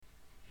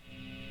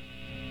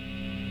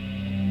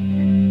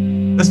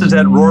This is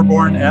at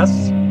Roarborn S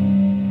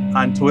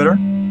on Twitter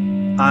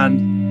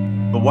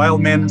on the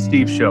Wildman and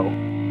Steve Show.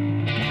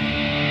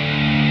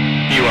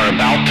 You are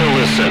about to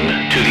listen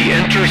to the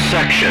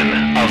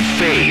intersection of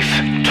faith,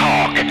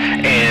 talk,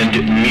 and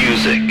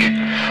music.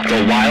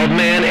 The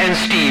Wildman and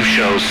Steve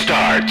Show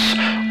starts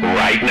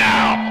right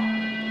now.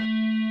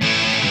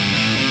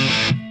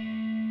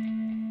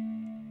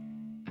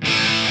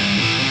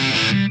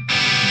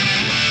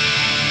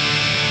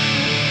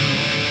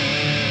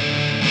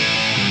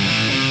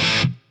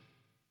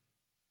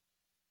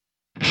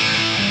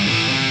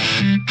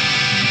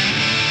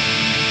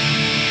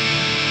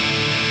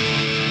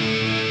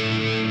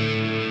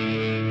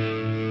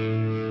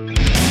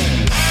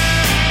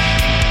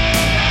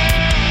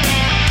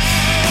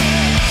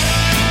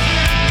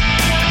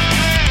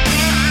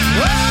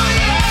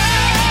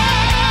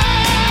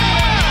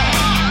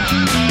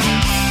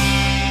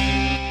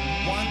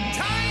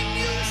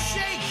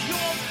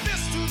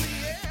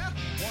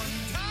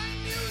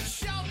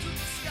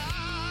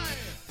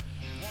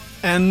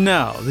 And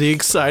now, the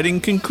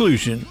exciting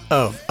conclusion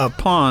of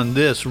Upon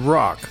This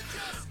Rock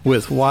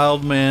with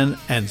Wildman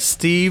and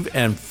Steve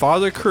and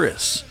Father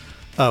Chris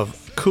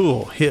of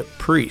Cool Hip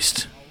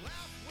Priest.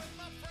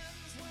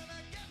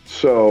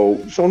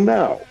 So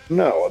no,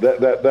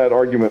 that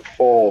argument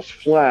falls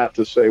flat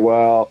to say,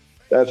 well,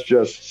 that's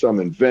just some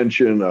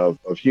invention of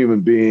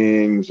human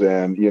beings,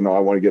 and I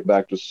want to get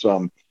back to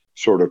some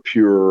sort of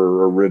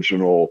pure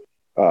original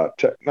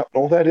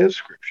no, that is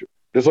scripture.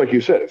 Just like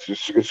you said,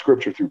 it's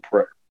scripture through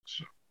prayer.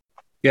 So.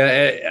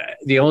 Yeah,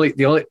 the only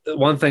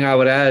one thing I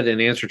would add in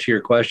answer to your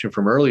question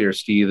from earlier,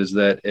 Steve, is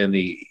that in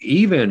the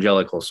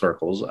evangelical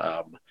circles,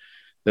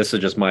 this is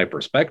just my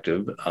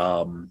perspective,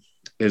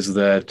 is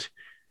that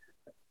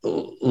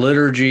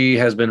liturgy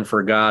has been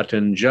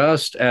forgotten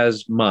just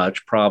as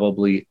much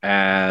probably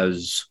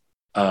as,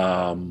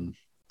 I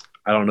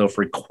don't know if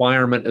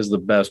requirement is the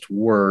best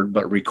word,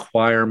 but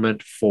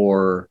requirement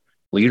for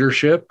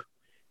leadership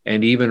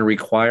and even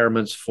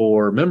requirements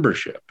for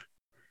membership.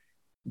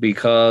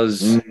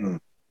 Because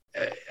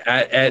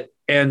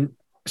and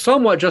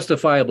somewhat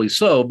justifiably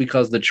so,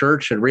 because the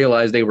church had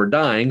realized they were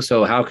dying.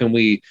 So how can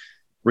we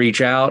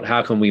reach out?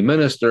 How can we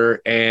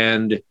minister?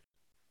 And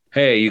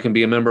hey, you can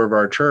be a member of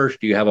our church.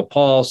 Do you have a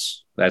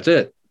pulse? That's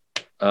it.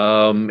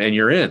 And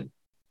you're in.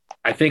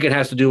 I think it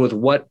has to do with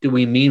what do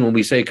we mean when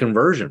we say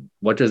conversion?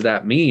 What does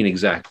that mean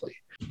exactly?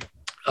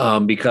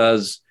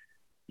 Because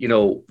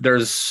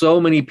there's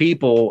so many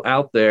people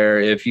out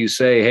there. If you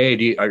say,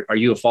 hey, are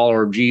you a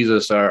follower of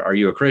Jesus? Are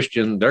you a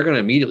Christian? They're going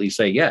to immediately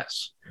say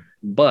yes.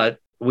 But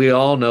we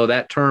all know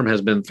that term has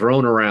been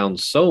thrown around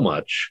so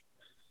much,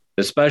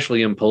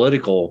 especially in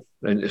political,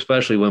 and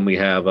especially when we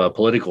have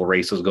political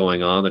races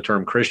going on. The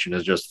term Christian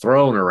is just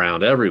thrown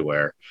around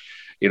everywhere,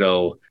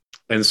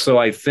 And so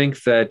I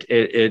think that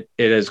it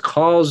has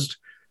caused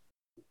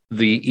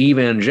the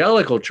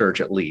evangelical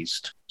church, at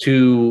least,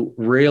 to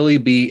really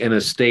be in a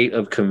state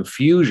of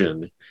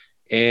confusion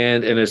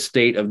and in a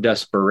state of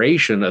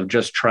desperation of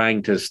just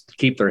trying to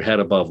keep their head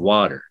above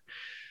water.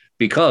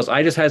 Because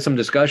I just had some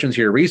discussions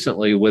here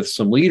recently with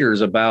some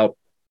leaders about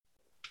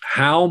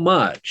how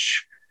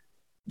much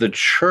the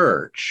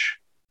church,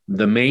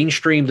 the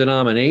mainstream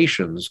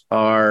denominations,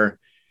 are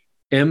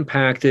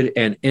impacted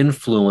and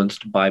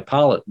influenced by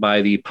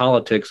the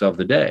politics of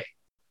the day.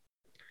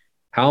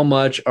 How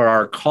much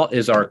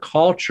is our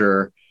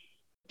culture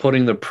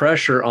putting the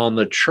pressure on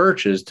the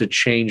churches to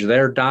change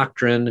their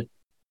doctrine,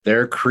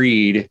 their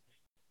creed,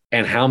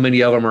 and how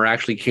many of them are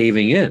actually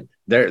caving in?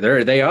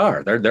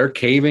 They're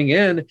caving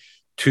in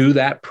to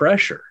that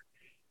pressure,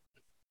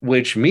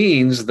 which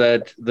means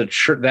that the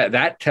church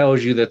that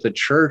tells you that the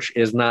church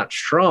is not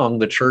strong.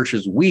 The church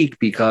is weak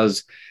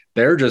because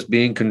they're just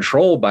being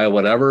controlled by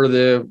whatever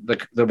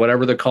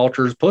whatever the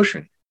culture is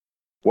pushing,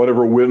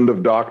 whatever wind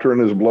of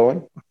doctrine is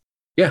blowing.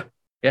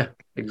 Yeah,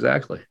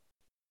 exactly.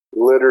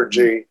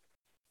 Liturgy.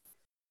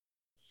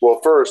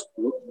 Well, first,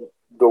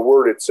 the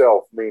word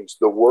itself means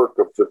the work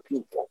of the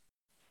people.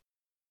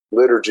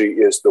 Liturgy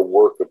is the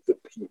work of the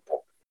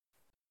people.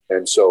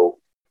 And so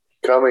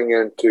coming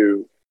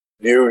into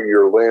view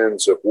your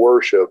lens of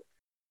worship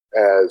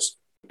as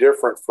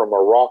different from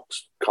a rock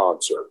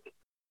concert,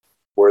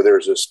 where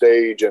there's a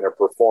stage and a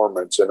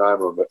performance, and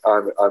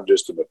I'm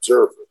just an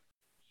observer,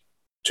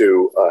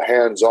 to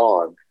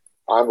hands-on,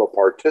 I'm a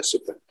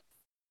participant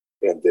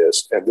in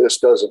this, and this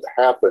doesn't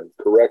happen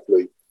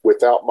correctly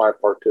without my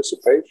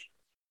participation.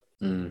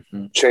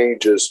 Mm-hmm.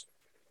 Changes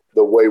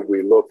the way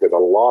we look at a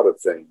lot of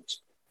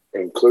things,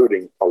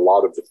 including a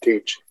lot of the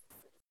teaching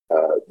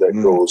that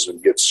goes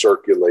and gets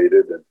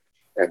circulated,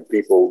 and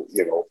people,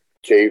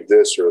 cave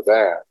this or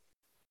that.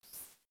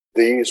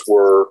 These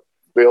were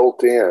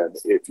built in,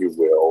 if you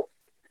will,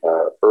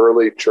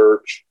 early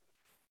church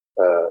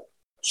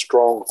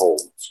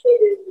strongholds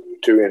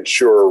to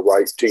ensure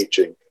right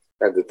teaching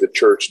and that the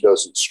church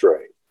doesn't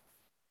stray.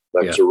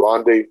 Lex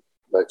orandi,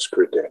 lex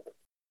credendi.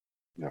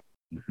 Yeah.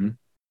 Mm-hmm.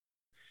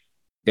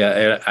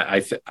 Yeah,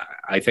 and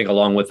I think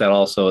along with that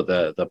also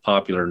the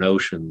popular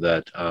notion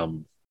that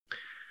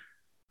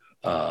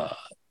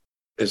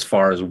as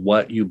far as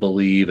what you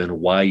believe and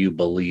why you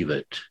believe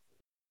it,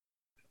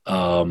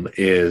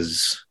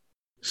 is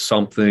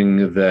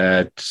something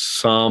that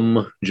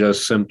some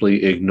just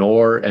simply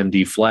ignore and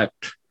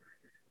deflect,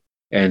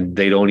 and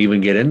they don't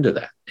even get into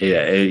that.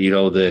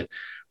 The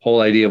whole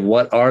idea of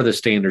what are the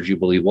standards you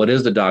believe, what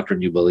is the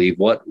doctrine you believe,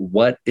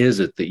 what is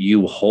it that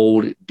you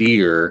hold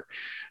dear,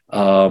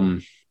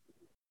 and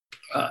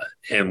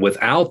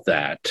without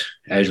that,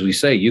 as we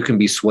say, you can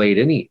be swayed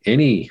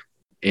any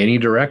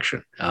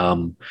direction.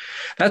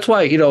 That's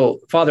why,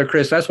 Father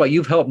Chris, that's why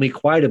you've helped me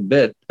quite a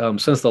bit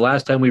since the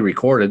last time we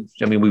recorded.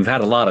 I mean, we've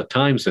had a lot of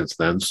time since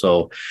then,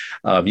 so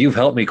you've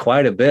helped me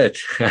quite a bit.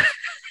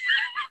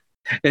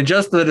 And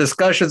just the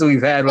discussions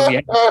we've had when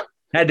we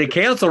had to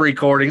cancel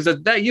recordings,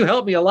 that you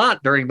helped me a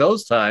lot during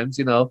those times,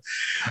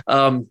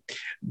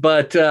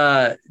 but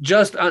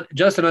just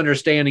an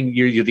understanding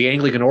you're the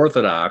Anglican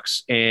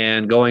Orthodox,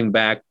 and going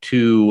back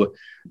to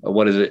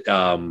what is it?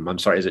 I'm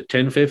sorry, is it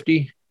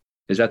 1050?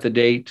 Is that the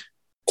date?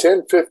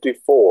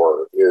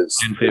 1054 is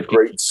 1050. the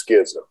Great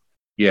Schism.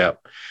 Yeah.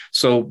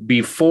 So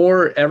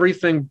before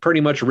everything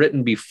pretty much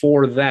written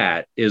before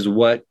that is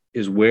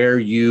where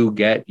you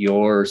get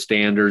your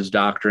standards,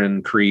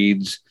 doctrine,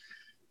 creeds,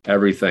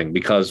 everything.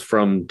 Because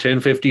from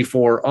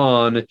 1054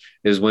 on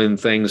is when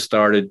things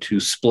started to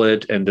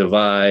split and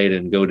divide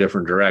and go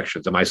different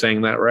directions. Am I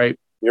saying that right?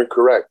 You're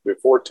correct.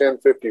 Before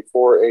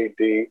 1054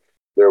 AD,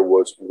 there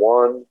was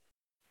one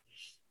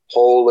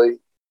holy,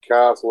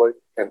 Catholic,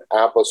 and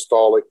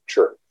apostolic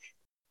church.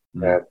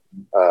 And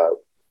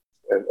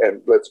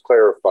let's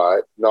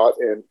clarify,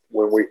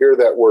 when we hear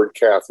that word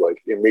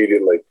Catholic,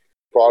 immediately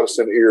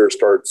Protestant ears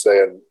start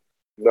saying,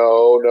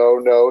 no.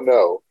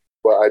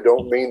 But I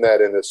don't mean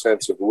that in the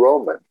sense of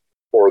Roman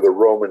or the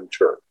Roman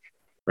church.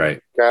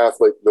 Right.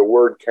 Catholic, the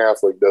word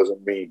Catholic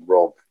doesn't mean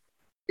Roman.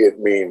 It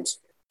means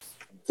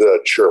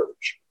the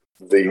church,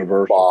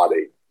 the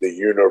body, the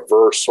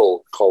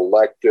universal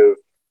collective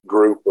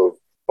group of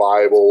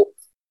Bible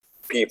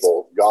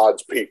people,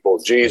 God's people,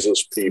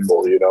 Jesus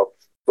people,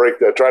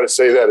 try to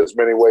say that as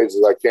many ways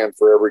as I can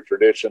for every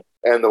tradition,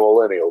 and the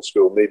millennials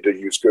who will need to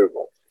use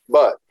Google.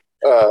 But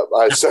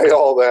I say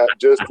all that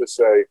just to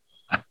say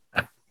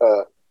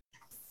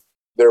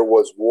there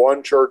was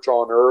one church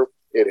on earth.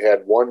 It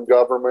had one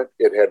government.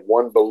 It had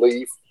one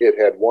belief. It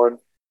had one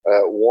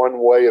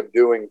way of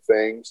doing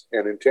things.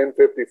 And in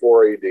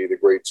 1054 AD, the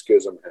Great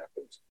Schism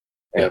happens.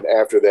 And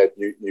after that,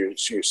 you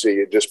see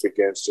it just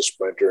begins to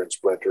splinter and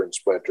splinter and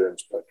splinter and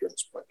splinter and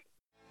splinter.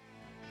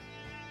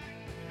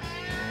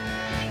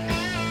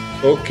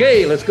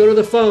 Okay, let's go to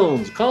the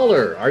phones.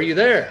 Caller, are you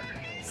there?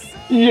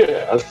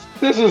 Yes,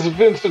 this is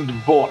Vincent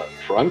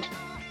Bonifront.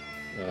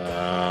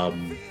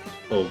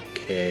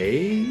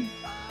 Okay.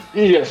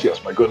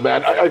 Yes, my good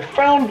man. I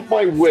found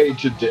my way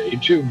today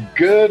to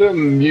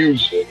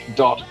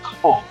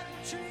GerdaMusic.com.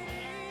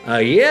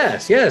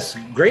 Yes,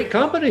 great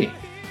company.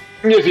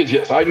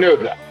 Yes, I know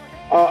that.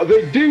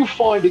 They do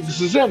find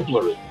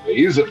exemplary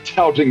ways of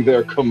touting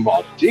their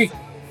commodity.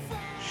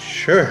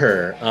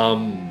 Sure,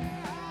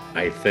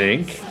 I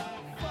think.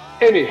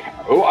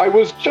 Anyhow, I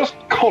was just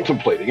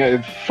contemplating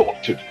a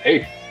thought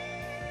today.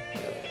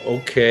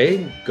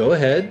 Okay, go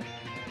ahead.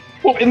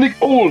 Well, in the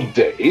old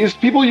days,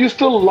 people used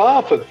to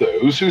laugh at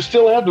those who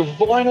still had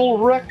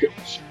vinyl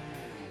records.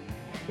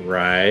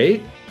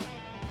 Right.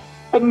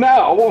 And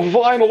now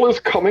vinyl is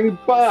coming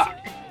back.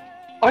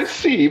 I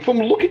see from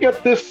looking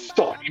at this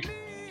site.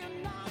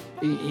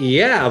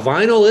 Yeah,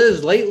 vinyl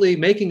is lately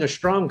making a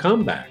strong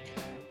comeback.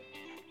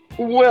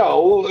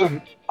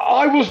 Well,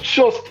 I was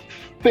just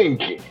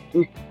thinking.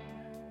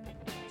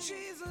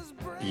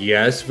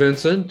 Yes,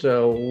 Vincent,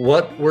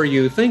 what were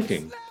you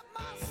thinking?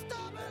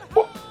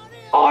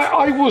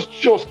 I was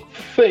just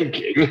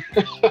thinking.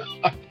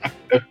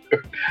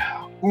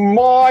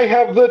 My,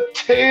 have the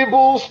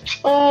tables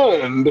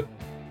turned.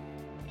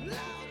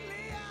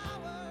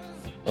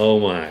 Oh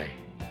my.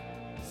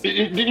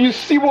 Did you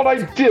see what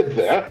I did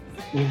there?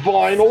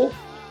 Vinyl,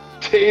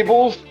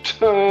 tables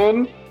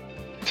turn,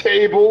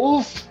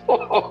 tables.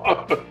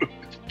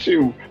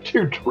 too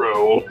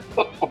droll.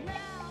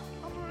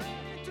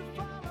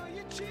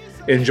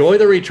 Enjoy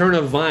the return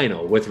of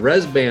vinyl with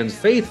Resband's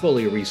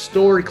faithfully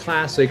restored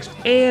classics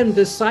and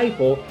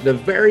Disciple the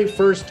very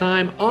first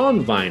time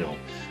on vinyl.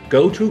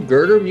 Go to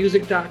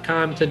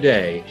GerdaMusic.com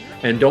today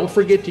and don't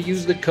forget to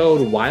use the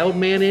code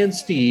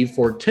WildmanandSteve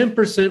for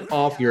 10%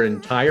 off your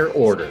entire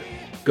order.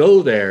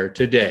 Go there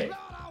today.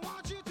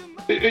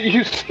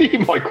 You see,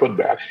 my good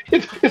man,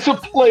 it's a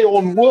play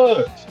on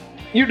words.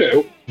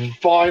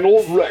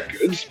 Vinyl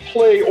records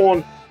play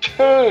on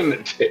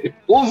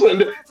turntables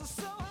and...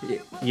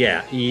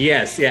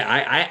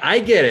 I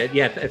get it.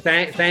 Yeah,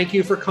 thank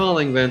you for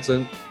calling,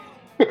 Vincent.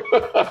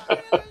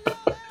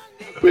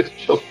 It's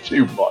just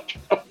too much.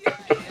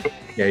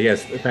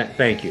 Yes,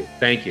 thank you.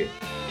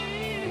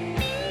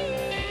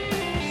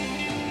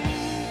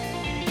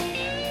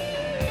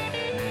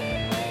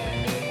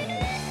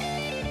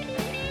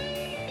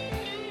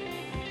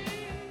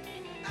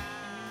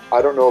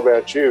 I don't know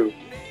about you,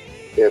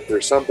 if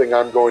there's something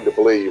I'm going to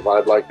believe,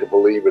 I'd like to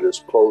believe it as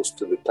close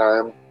to the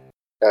time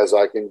as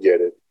I can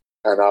get it.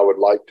 And I would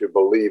like to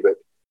believe it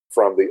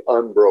from the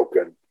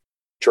unbroken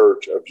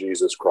Church of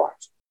Jesus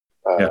Christ.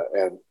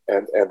 And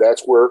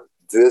that's where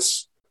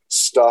this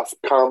stuff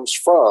comes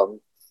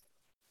from,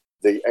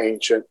 the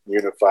ancient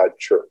unified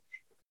church.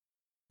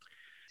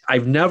 I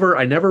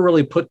never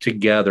really put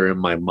together in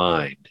my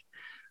mind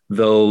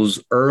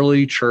those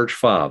early church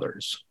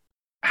fathers,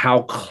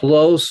 how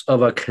close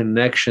of a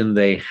connection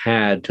they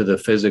had to the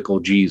physical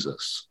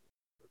Jesus.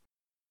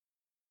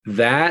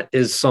 That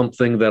is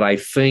something that I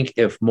think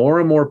if more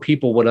and more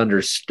people would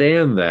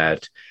understand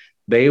that,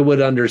 they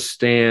would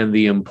understand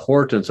the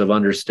importance of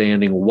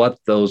understanding what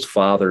those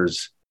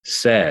fathers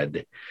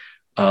said.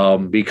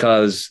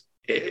 Because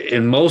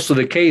in most of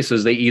the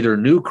cases, they either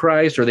knew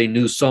Christ or they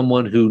knew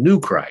someone who knew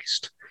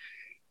Christ.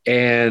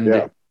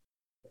 And,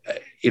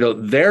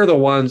 they're the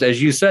ones,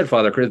 as you said,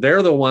 Father Chris,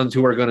 they're the ones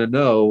who are going to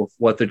know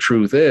what the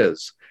truth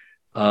is.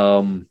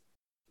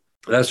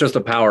 That's just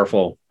a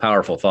powerful,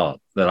 powerful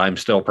thought that I'm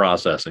still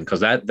processing,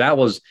 because that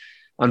was,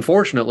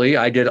 unfortunately,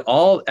 I did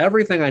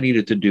everything I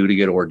needed to do to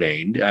get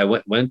ordained. I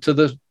went to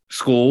the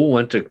school,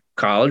 went to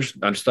college,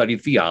 I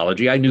studied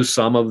theology. I knew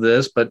some of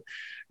this, but,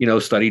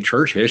 studied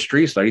church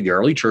history, studied the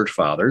early church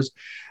fathers.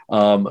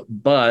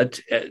 But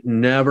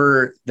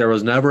there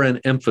was never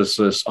an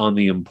emphasis on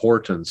the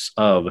importance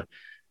of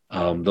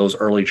those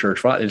early church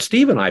fathers. And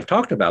Steve and I have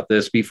talked about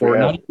this before,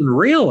 not even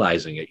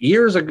realizing it.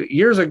 Years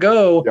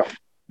ago,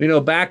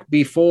 back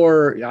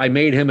before I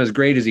made him as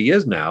great as he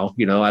is now,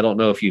 I don't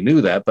know if you knew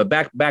that, but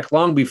back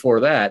long before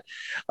that,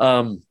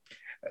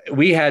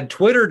 we had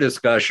Twitter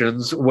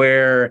discussions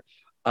where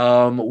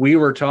we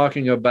were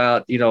talking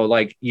about,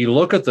 like you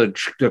look at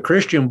the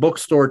Christian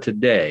bookstore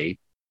today,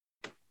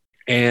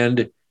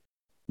 and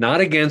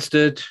not against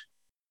it.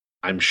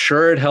 I'm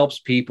sure it helps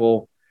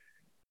people,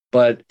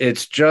 but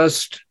it's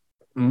just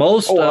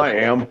I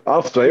am.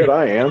 I'll say it.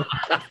 I am.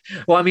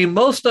 Well, I mean,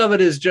 most of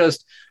it is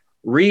just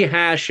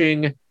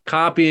rehashing,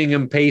 copying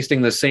and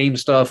pasting the same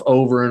stuff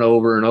over and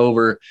over and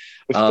over.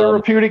 It's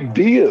therapeutic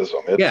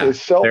deism.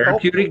 It's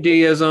therapeutic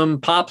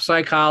deism, pop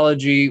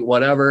psychology,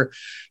 whatever.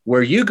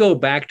 Where you go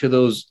back to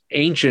those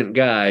ancient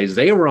guys,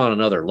 they were on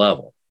another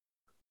level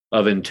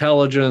of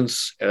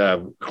intelligence,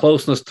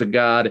 closeness to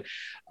God.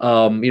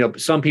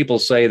 Some people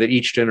say that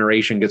each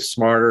generation gets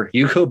smarter.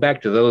 You go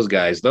back to those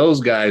guys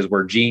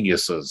were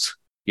geniuses,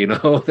 and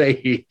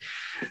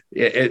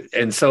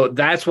so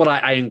that's what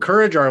I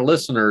encourage our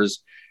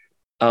listeners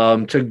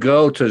to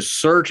go to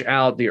search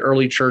out the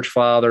early church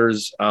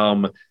fathers.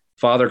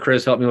 Father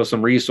Chris helped me with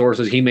some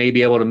resources. He may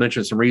be able to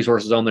mention some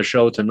resources on the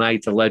show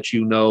tonight to let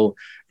you know.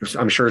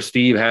 I'm sure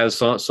Steve has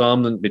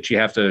some that you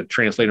have to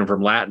translate them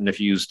from Latin if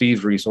you use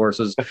Steve's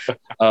resources.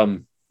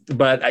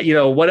 But,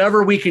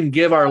 whatever we can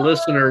give our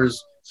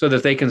listeners so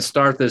that they can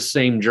start this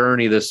same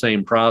journey, this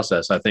same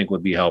process, I think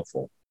would be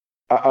helpful.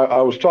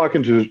 I was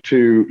talking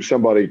to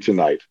somebody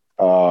tonight,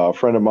 a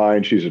friend of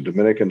mine. She's a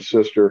Dominican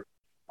sister.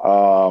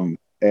 And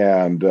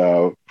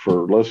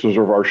for listeners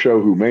of our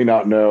show who may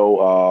not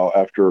know,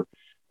 after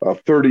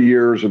 30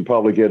 years in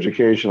public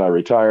education, I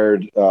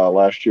retired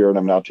last year, and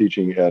I'm now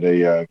teaching at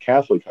a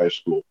Catholic high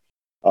school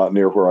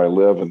near where I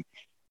live.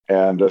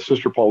 And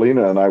Sister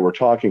Paulina and I were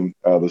talking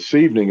this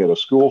evening at a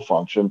school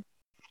function,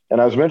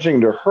 and I was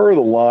mentioning to her the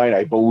line,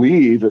 I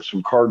believe it's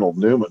from Cardinal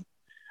Newman,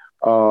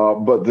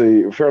 but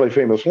the fairly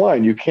famous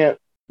line, you can't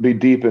be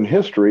deep in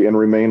history and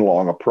remain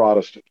long a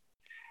Protestant.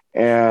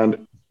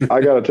 And I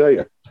got to tell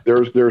you,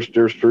 there's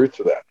truth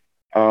to that.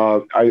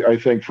 I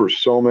think for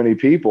so many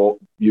people,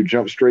 you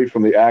jump straight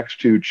from the Acts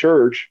 2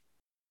 church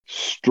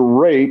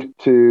straight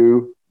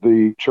to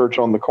the church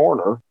on the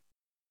corner,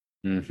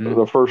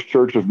 the first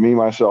church of me,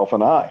 myself,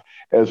 and I,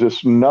 as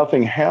if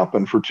nothing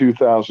happened for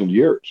 2,000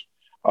 years,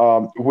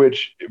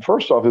 which,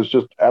 first off, is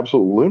just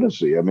absolute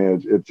lunacy. I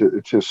mean,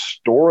 it's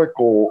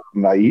historical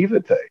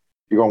naivete.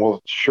 You're going,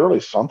 well, surely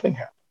something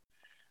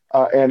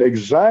happened. And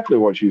exactly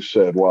what you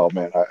said,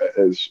 Wildman,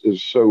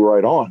 is so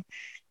right on.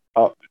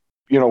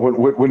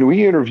 When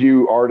we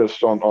interview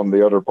artists on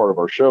the other part of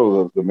our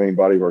show, the main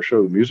body of our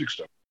show, the music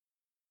stuff,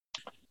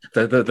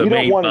 the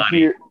main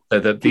body,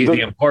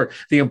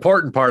 the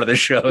important part of the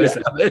show is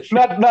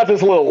not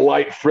this little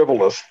light,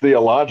 frivolous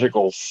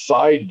theological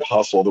side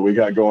hustle that we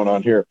got going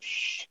on here,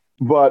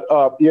 but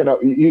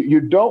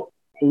you don't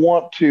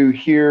want to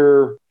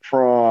hear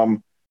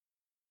from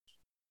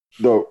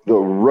the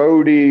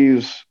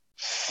roadies,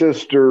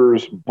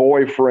 sisters,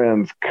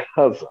 boyfriends,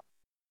 cousins.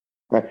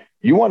 Right?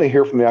 You want to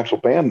hear from the actual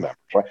band members,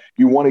 right?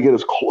 You want to get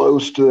as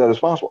close to that as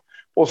possible.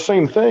 Well,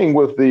 same thing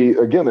with the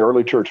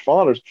early church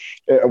fathers.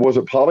 Was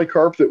it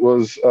Polycarp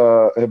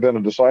that had been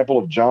a disciple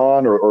of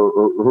John, or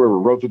whoever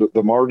wrote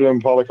the martyrdom?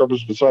 Polycarp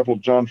was a disciple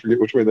of John. Forget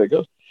which way that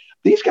goes.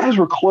 These guys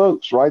were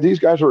close, right? These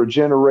guys are a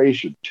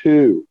generation,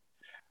 two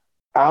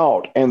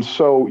out, and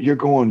so you're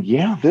going,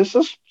 yeah, this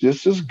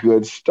is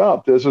good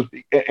stuff. This is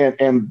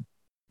and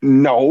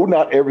no,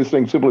 not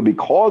everything simply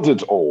because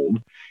it's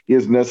old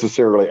is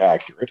necessarily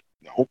accurate.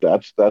 No,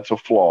 that's a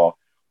flaw.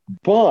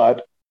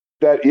 But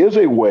that is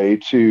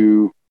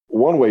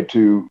one way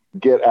to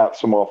get at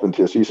some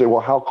authenticity. You say,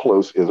 well, how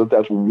close is it?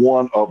 That's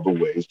one of the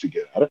ways to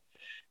get at it.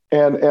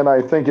 And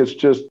I think it's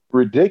just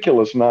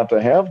ridiculous not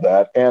to have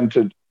that.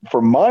 And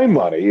for my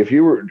money, if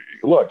you were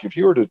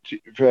to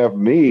have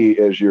me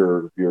as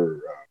your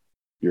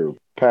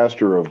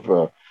pastor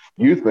of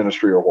youth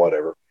ministry or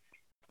whatever,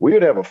 we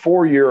would have a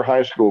 4-year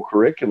high school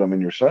curriculum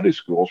in your Sunday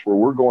schools where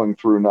we're going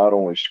through not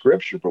only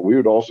scripture, but we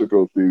would also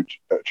go through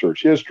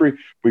church history.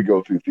 We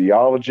go through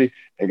theology.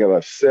 And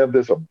I've said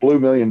this a blue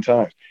million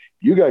times.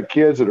 You got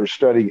kids that are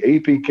studying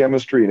AP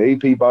chemistry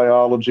and AP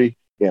biology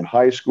in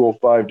high school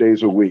 5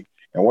 days a week.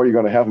 And what are you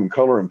going to have them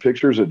coloring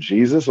pictures of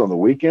Jesus on the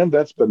weekend?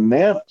 That's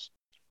bananas.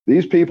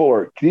 These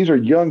are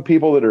young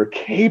people that are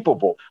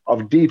capable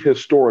of deep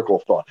historical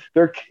thought.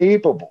 They're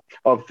capable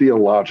of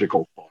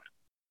theological thought.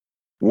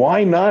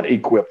 Why not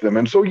equip them?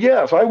 And so,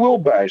 yes, I will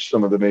bash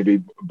some of the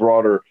maybe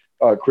broader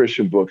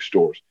Christian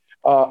bookstores.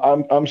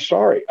 I'm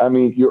sorry. I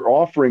mean, you're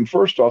offering,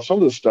 first off, some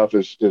of this stuff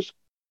is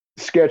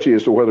sketchy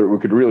as to whether it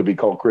could really be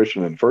called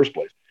Christian in the first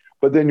place.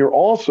 But then you're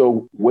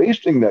also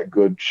wasting that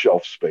good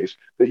shelf space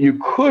that you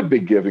could be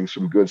giving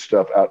some good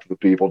stuff out to the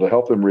people to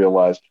help them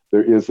realize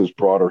there is this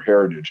broader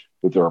heritage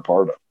that they're a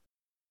part of.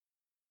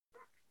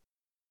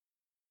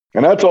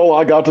 And that's all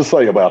I got to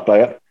say about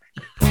that.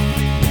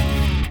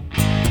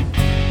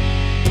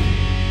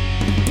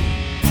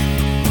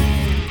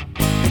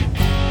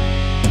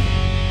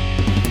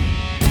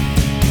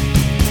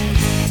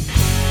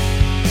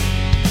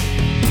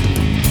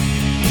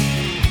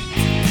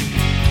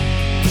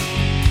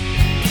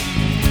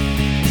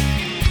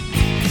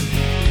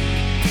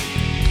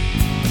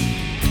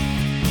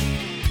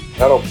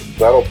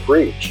 That'll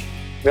preach.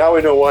 Now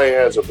we know why he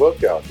has a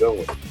book out, don't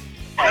we?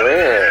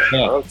 Man,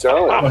 yeah. I'm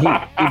telling you.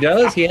 He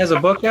does? He has a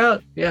book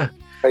out? Yeah.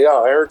 Yeah,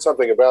 I heard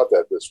something about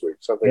that this week.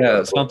 Something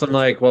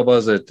like, what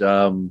was it?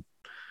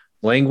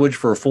 Language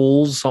for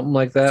Fools, something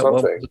like that.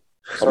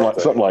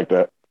 Something like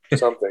that.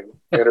 Something.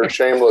 Enter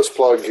shameless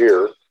plug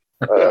here.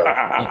 But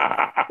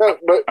I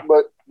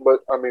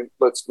mean,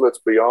 let's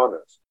be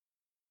honest.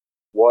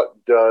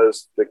 What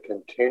does the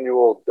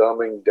continual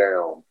dumbing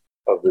down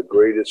of the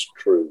greatest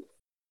truth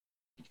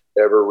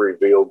ever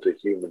revealed to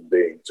human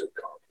beings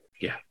accomplish?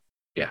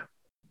 Yeah.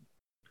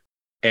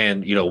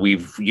 And,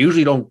 we've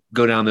usually don't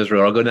go down this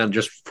road. I'll go down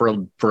just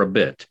for a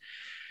bit.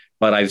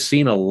 But I've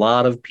seen a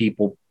lot of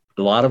people,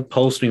 a lot of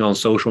posting on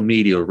social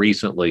media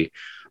recently,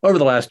 over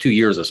the last 2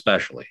 years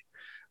especially,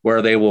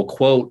 where they will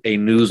quote a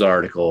news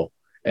article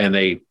and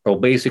they will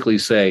basically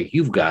say,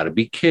 "You've got to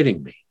be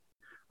kidding me."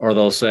 Or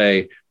they'll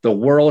say, "The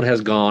world has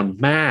gone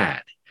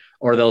mad."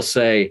 Or they'll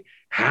say,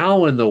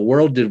 "How in the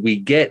world did we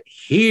get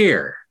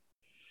here?"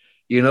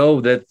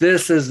 That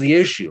this is the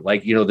issue,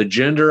 like, the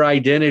gender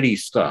identity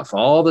stuff,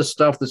 all the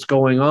stuff that's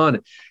going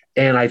on.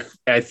 And I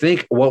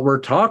think what we're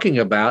talking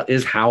about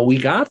is how we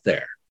got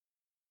there.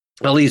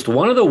 At least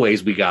one of the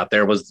ways we got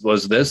there was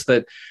this,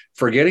 that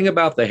forgetting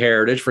about the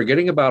heritage,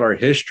 forgetting about our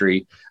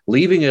history,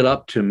 leaving it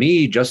up to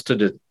me just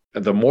to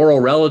the moral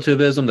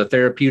relativism, the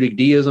therapeutic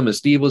deism, as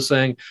Steve was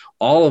saying,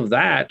 all of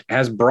that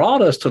has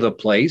brought us to the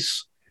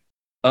place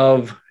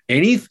of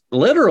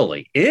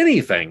literally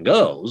anything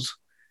goes.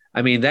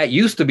 I mean, that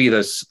used to be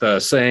the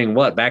saying,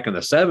 back in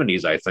the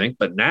 70s, I think,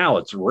 but now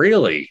it's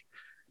really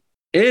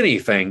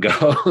anything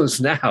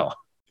goes now.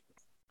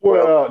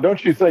 Well,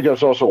 don't you think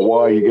that's also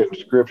why you get in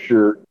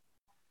Scripture,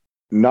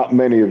 not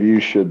many of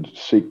you should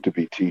seek to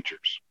be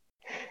teachers,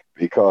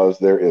 because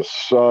there is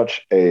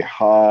such a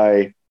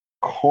high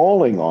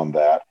calling on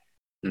that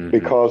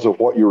because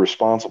of what you're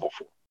responsible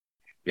for.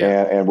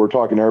 Yeah. And we're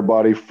talking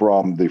everybody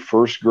from the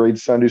first grade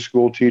Sunday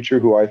school teacher,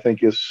 who I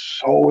think is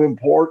so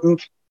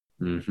important,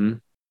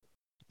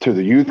 to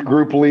the youth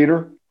group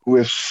leader, who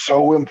is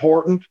so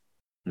important,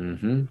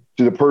 to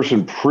the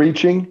person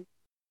preaching,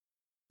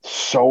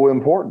 so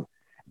important.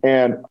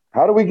 And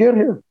how do we get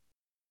here?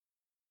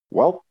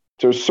 Well,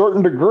 to a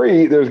certain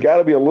degree, there's got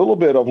to be a little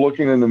bit of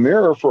looking in the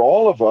mirror for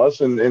all of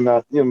us, and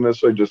not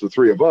necessarily just the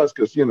three of us,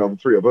 because the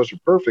three of us are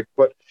perfect,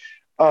 but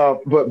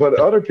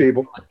other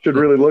people should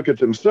really look at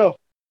themselves.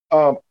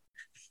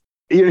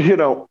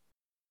 You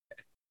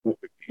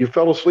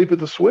fell asleep at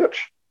the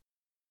switch.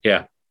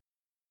 Yeah.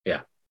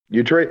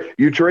 You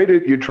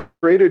traded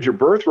your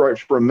birthright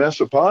for a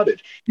mess of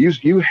pottage.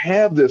 You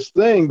have this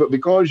thing, but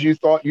because you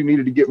thought you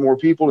needed to get more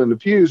people in the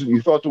pews, and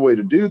you thought the way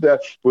to do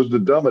that was to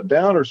dumb it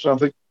down or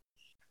something,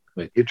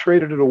 you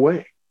traded it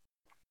away.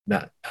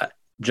 I'm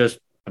just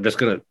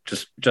gonna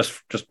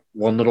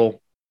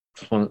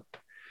one.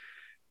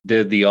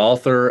 Did the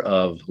author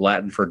of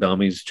Latin for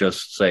Dummies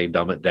just say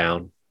 "dumb it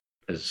down"?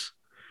 It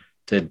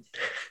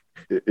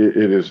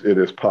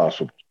is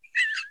possible.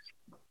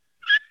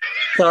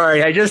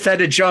 Sorry, I just had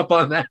to jump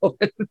on that one.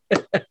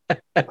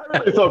 I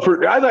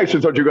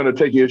actually thought you were going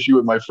to take issue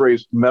with my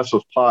phrase "mess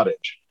of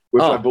pottage,"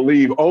 which I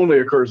believe only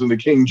occurs in the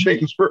King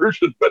James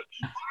Version. But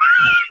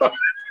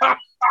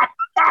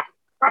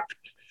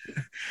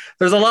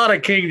there's a lot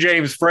of King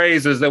James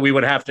phrases that we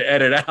would have to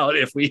edit out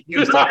if we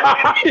used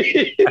that.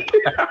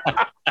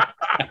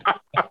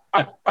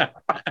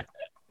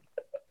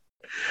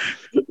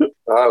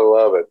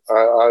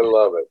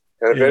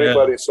 And if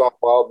anybody saw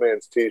Wild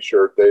Man's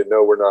T-shirt, they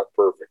know we're not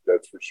perfect.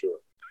 That's for sure.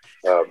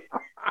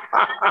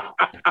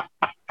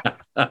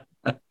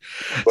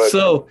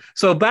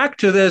 So back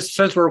to this,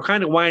 since we're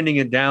kind of winding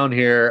it down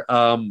here,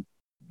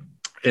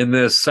 in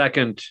this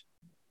second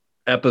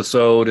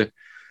episode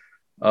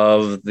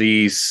of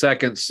the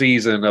second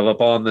season of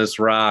Upon This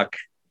Rock,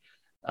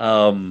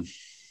 final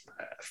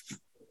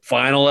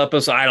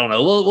episode, I don't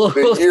know.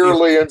 We'll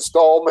yearly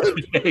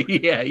installment.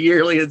 Yeah,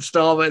 yearly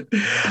installment.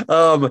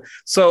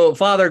 So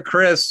Father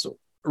Chris,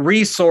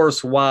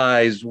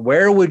 resource-wise,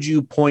 where would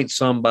you point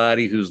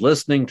somebody who's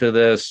listening to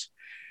this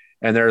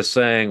and they're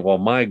saying, well,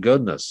 my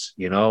goodness,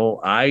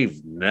 I've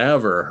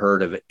never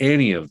heard of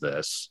any of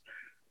this.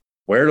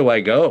 Where do I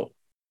go?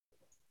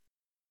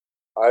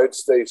 I'd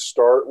say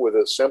start with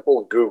a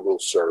simple Google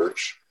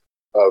search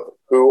of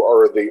who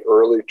are the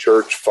early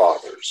church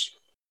fathers.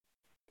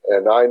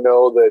 And I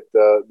know that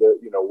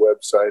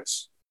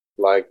websites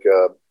like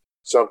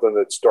something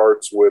that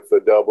starts with a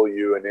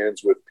W and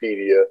ends with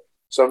pedia,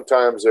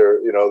 sometimes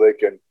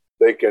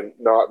they can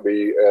not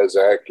be as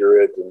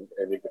accurate,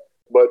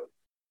 but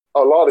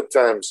a lot of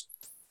times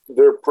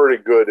they're pretty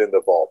good in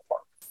the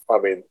ballpark. I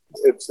mean,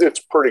 it's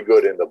pretty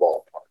good in the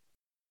ballpark.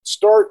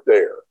 Start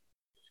there.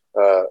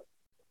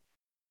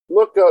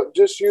 Look up,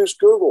 just use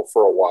Google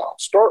for a while.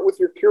 Start with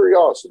your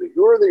curiosity.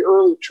 Who are the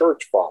early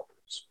church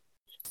fathers?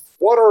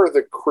 What are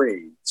the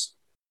creeds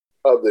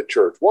of the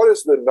church? What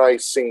is the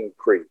Nicene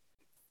Creed?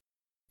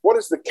 What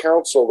is the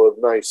Council of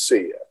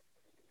Nicaea?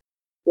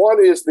 What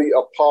is the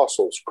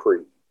Apostles'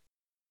 Creed?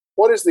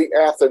 What is the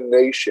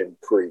Athanasian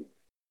Creed?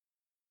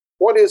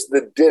 What is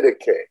the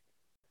Didache?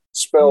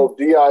 Spelled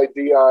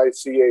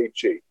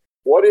Didiche.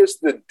 What is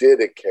the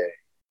Didache?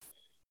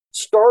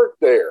 Start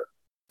there.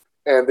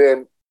 And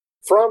then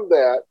from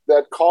that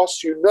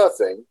costs you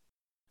nothing.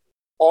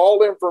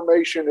 All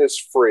information is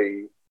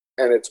free,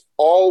 and it's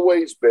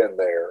always been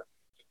there.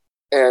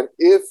 And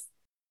if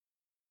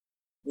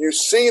you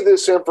see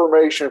this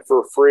information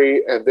for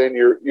free, and then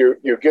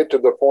you get to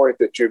the point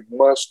that you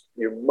must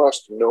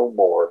know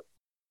more,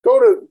 go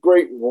to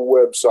great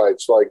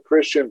websites like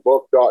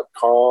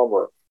christianbook.com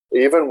or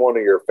even one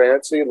of your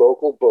fancy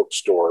local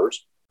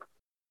bookstores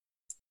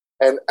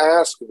and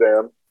ask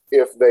them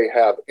if they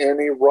have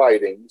any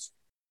writings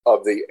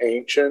of the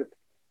ancient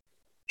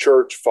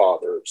church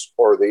fathers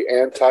or the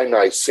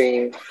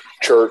ante-Nicene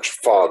church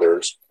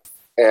fathers,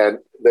 and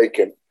they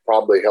can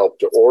probably help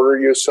to order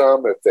you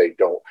some if they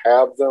don't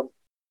have them.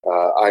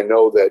 I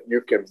know that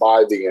you can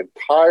buy the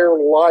entire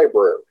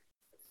library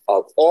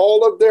of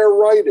all of their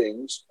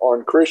writings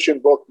on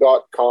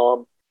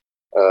christianbook.com.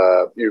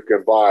 You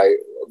can buy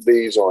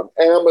these on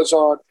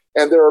Amazon,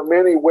 and there are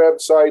many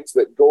websites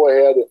that go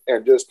ahead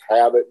and just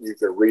have it. You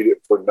can read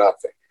it for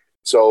nothing.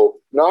 So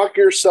knock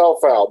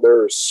yourself out.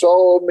 There are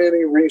so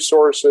many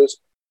resources,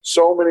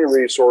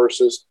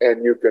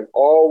 and you can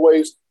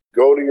always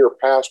go to your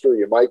pastor.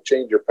 You might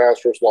change your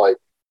pastor's life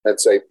and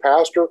say,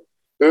 Pastor,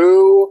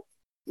 who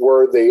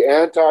were the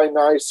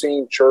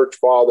ante-Nicene church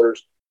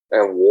fathers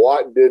and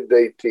what did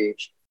they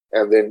teach?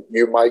 And then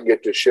you might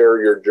get to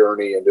share your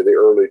journey into the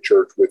early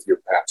church with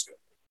your pastor.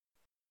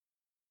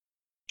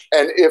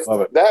 And if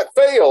that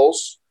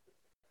fails,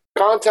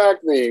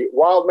 contact the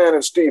Wild Man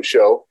and Steve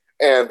Show,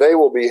 and they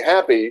will be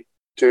happy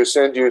to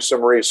send you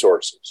some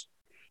resources.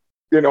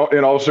 In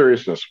all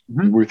seriousness,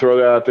 we throw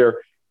that out there.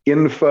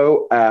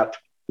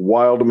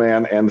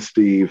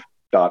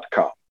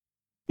 info@wildmanandsteve.com.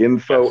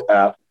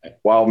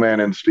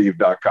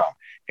 info@wildmanandsteve.com.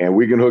 And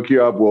we can hook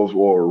you up.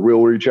 We'll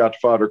reach out to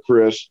Father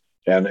Chris,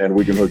 and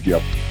we can hook you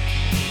up.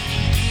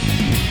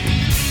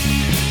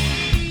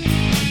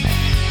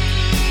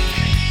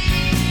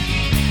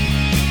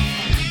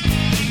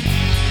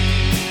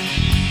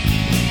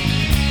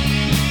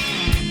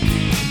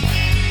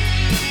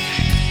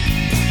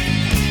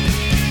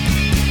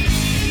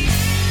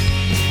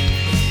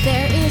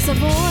 A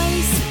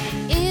voice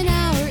in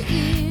our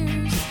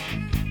ears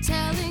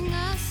telling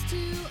us to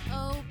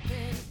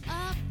open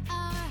up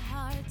our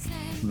hearts.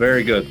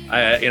 Very good.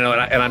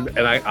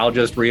 I'll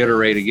just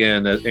reiterate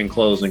again in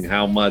closing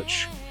how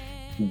much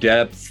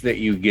depth that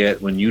you get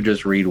when you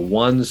just read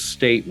one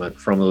statement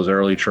from those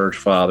early church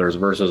fathers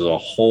versus a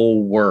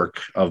whole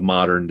work of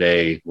modern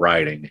day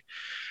writing.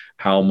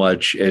 How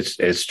much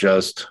it's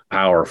just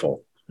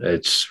powerful.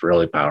 It's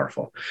really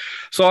powerful.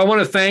 So I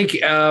want to thank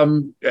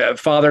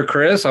Father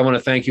Chris. I want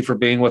to thank you for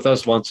being with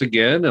us once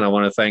again. And I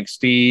want to thank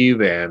Steve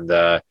and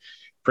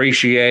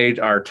appreciate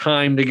our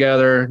time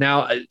together.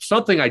 Now,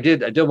 something I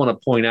did want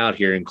to point out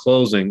here in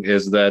closing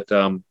is that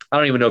I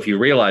don't even know if you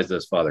realize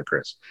this, Father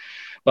Chris,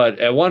 but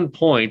at one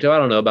point, I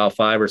don't know, about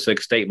 5 or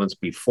 6 statements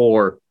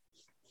before,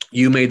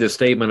 you made the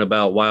statement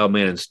about Wild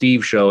Man and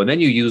Steve Show, and then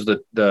you used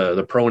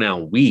the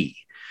pronoun we.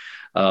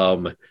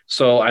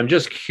 So I'm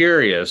just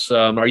curious,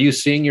 are you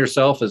seeing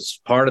yourself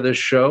as part of this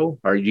show?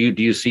 Do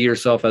you see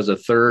yourself as a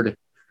third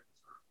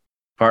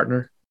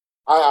partner?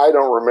 I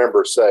don't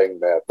remember saying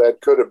that. That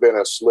could have been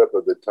a slip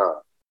of the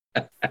tongue.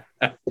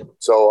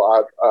 So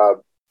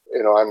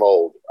I'm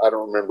old. I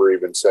don't remember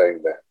even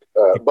saying that.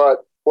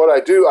 But what I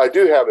do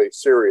have a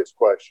serious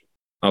question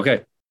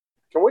Okay.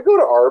 Can we go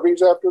to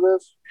Arby's after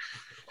this?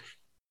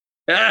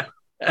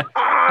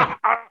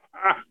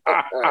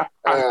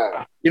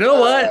 You know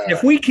what?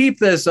 If we keep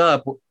this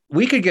up,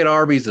 we could get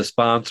Arby's to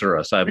sponsor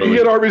us, I You believe.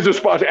 get Arby's a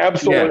spot.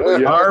 Absolutely. Yeah.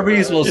 Yeah.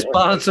 Arby's will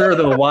sponsor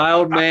the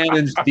Wild Man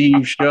and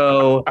Steve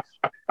show.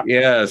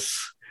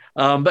 Yes.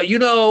 But you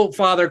know,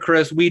 Father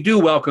Chris, we do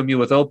welcome you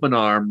with open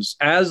arms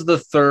as the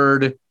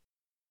third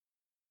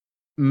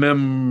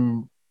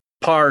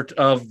part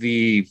of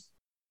the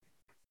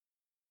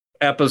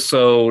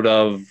episode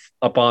of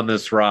Upon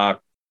This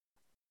Rock.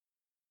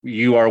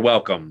 You are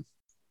welcome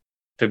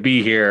to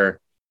be here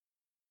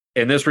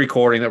in this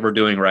recording that we're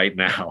doing right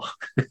now.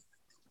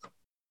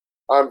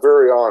 I'm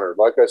very honored.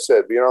 Like I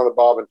said, being on the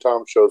Bob and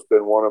Tom show has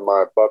been one of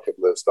my bucket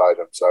list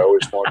items I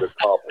always wanted to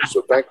accomplish.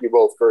 So thank you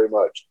both very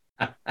much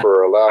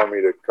for allowing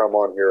me to come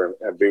on here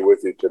and be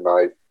with you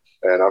tonight.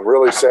 And I'm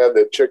really sad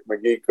that Chick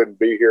McGee couldn't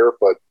be here,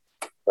 but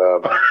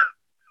I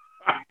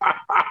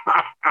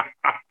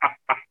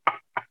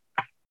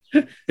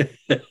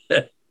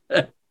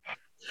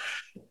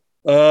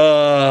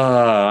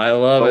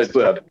love Well it.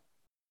 said.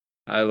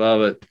 I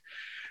love it.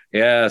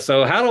 Yeah.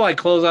 So how do I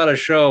close out a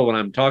show when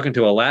I'm talking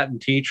to a Latin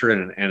teacher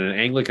and an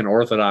Anglican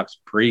Orthodox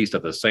priest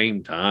at the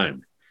same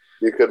time?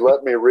 you could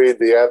let me read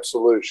the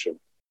absolution.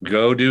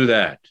 Go do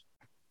that.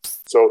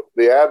 So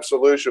the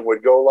absolution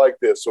would go like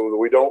this, so that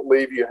we don't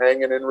leave you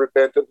hanging in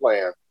repentant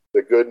land.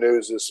 The good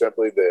news is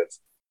simply this: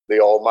 the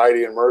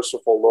Almighty and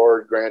merciful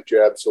Lord grant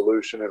you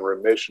absolution and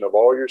remission of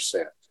all your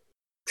sins,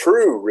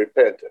 true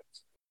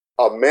repentance,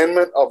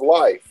 amendment of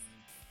life,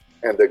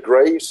 and the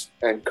grace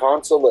and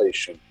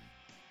consolation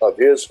of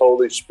His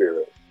Holy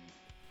Spirit.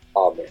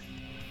 Amen.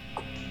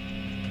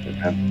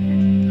 All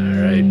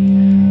right.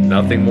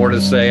 Nothing more to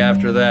say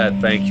after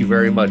that. Thank you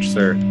very much,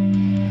 sir.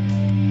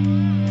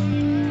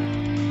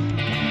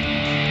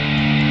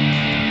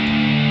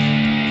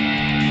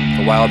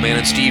 The Wild Man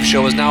and Steve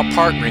show is now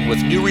partnering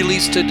with New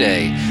Release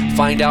Today.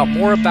 Find out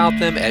more about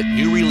them at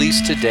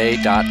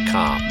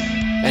newreleasetoday.com.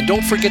 And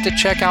don't forget to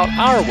check out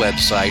our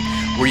website,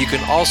 where you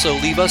can also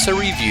leave us a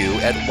review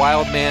at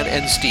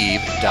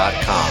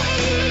wildmanandsteve.com.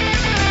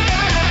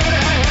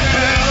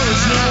 Hell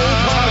is no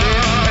party,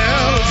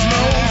 hell is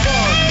no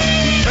fun.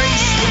 We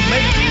face the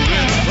maker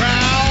in the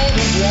round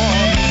of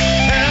one.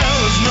 Hell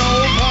is no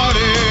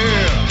party.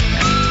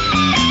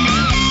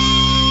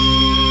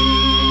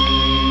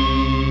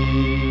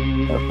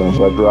 That sounds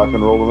like rock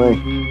and roll to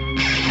me.